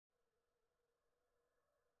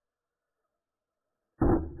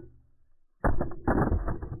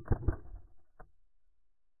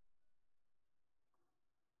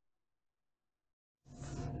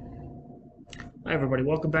Hi everybody,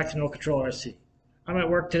 welcome back to No Control RC. I'm at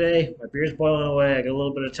work today, my beer's boiling away, I got a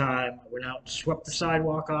little bit of time. I went out and swept the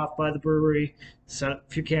sidewalk off by the brewery, set a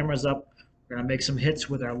few cameras up. We're going to make some hits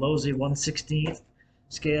with our Losi 1/16th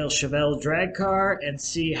scale Chevelle drag car and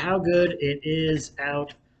see how good it is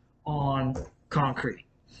out on concrete.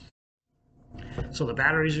 So the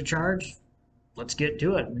batteries are charged. Let's get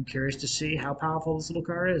to it. I'm curious to see how powerful this little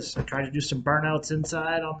car is. I tried to do some burnouts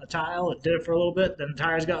inside on the tile. It did it for a little bit. Then the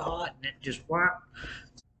tires got hot and it just whacked.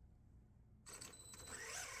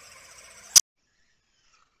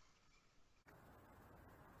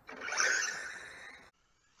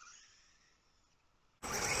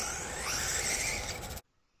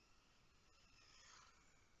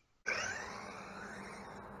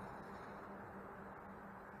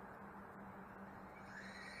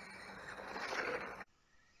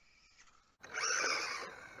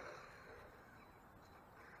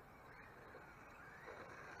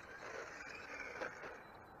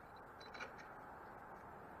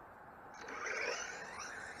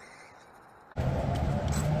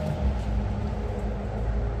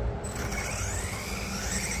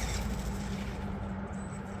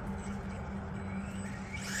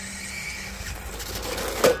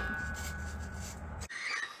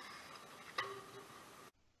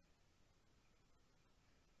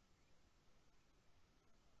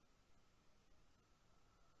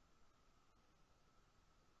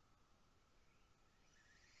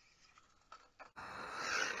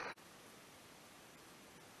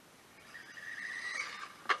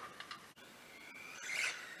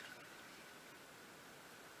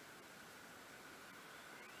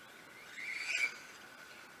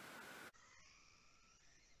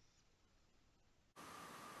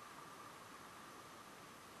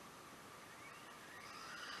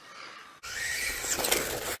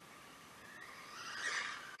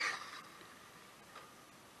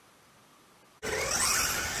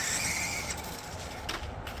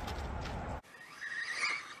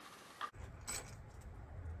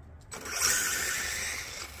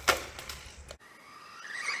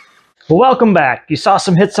 Well, welcome back. You saw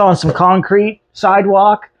some hits on some concrete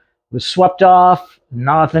sidewalk. It was swept off,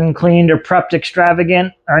 nothing cleaned or prepped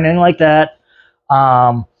extravagant or anything like that.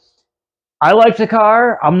 I like the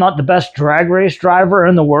car. I'm not the best drag race driver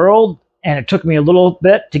in the world, and it took me a little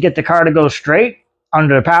bit to get the car to go straight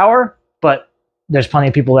under power, but there's plenty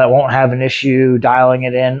of people that won't have an issue dialing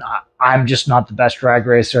it in. I'm just not the best drag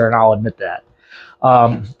racer, and I'll admit that.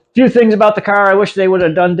 Few things about the car I wish they would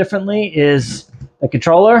have done differently is the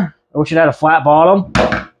controller. I wish it had a flat bottom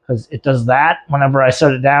because it does that. Whenever I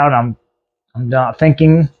set it down, I'm not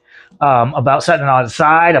thinking about setting it on its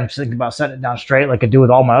side. I'm just thinking about setting it down straight like I do with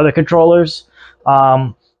all my other controllers.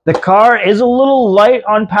 The car is a little light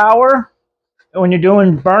on power when you're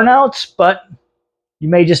doing burnouts, but you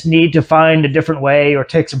may just need to find a different way or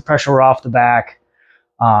take some pressure off the back.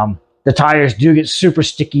 The tires do get super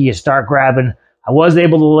sticky and start grabbing. I was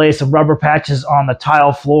able to lay some rubber patches on the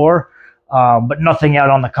tile floor, but nothing out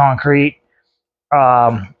on the concrete.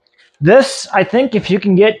 This, I think, if you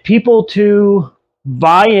can get people to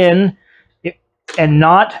buy in and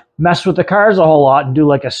not mess with the cars a whole lot and do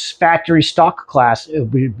like a factory stock class, it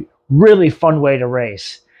would be a really fun way to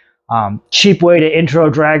race. Cheap way to intro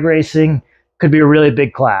drag racing. Could be a really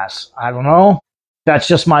big class. I don't know. That's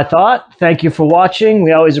just my thought. Thank you for watching.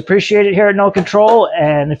 We always appreciate it here at No Control.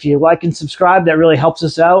 And if you like and subscribe, that really helps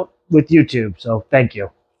us out with YouTube. So thank you.